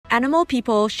Animal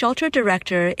People Shelter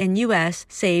Director in U.S.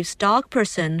 saves dog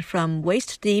person from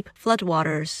waist-deep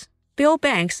floodwaters. Bill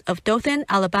Banks of Dothan,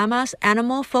 Alabama's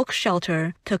Animal Folk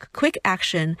Shelter took quick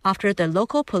action after the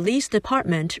local police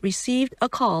department received a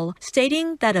call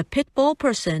stating that a pit bull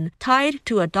person tied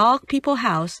to a dog people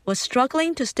house was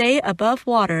struggling to stay above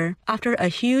water after a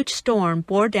huge storm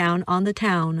bore down on the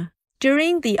town.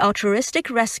 During the altruistic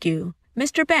rescue,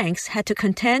 Mr. Banks had to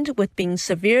contend with being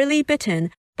severely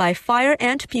bitten by fire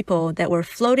ant people that were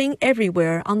floating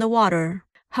everywhere on the water.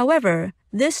 However,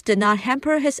 this did not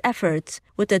hamper his efforts,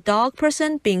 with the dog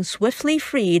person being swiftly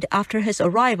freed after his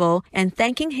arrival and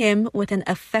thanking him with an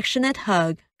affectionate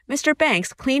hug. Mr.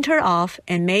 Banks cleaned her off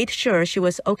and made sure she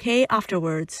was okay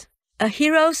afterwards. A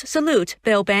hero's salute,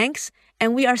 Bill Banks,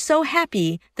 and we are so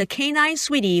happy the canine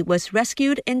sweetie was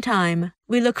rescued in time.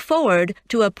 We look forward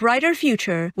to a brighter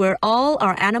future where all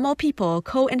our animal people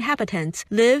co-inhabitants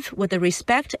live with the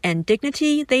respect and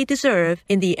dignity they deserve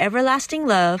in the everlasting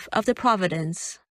love of the Providence.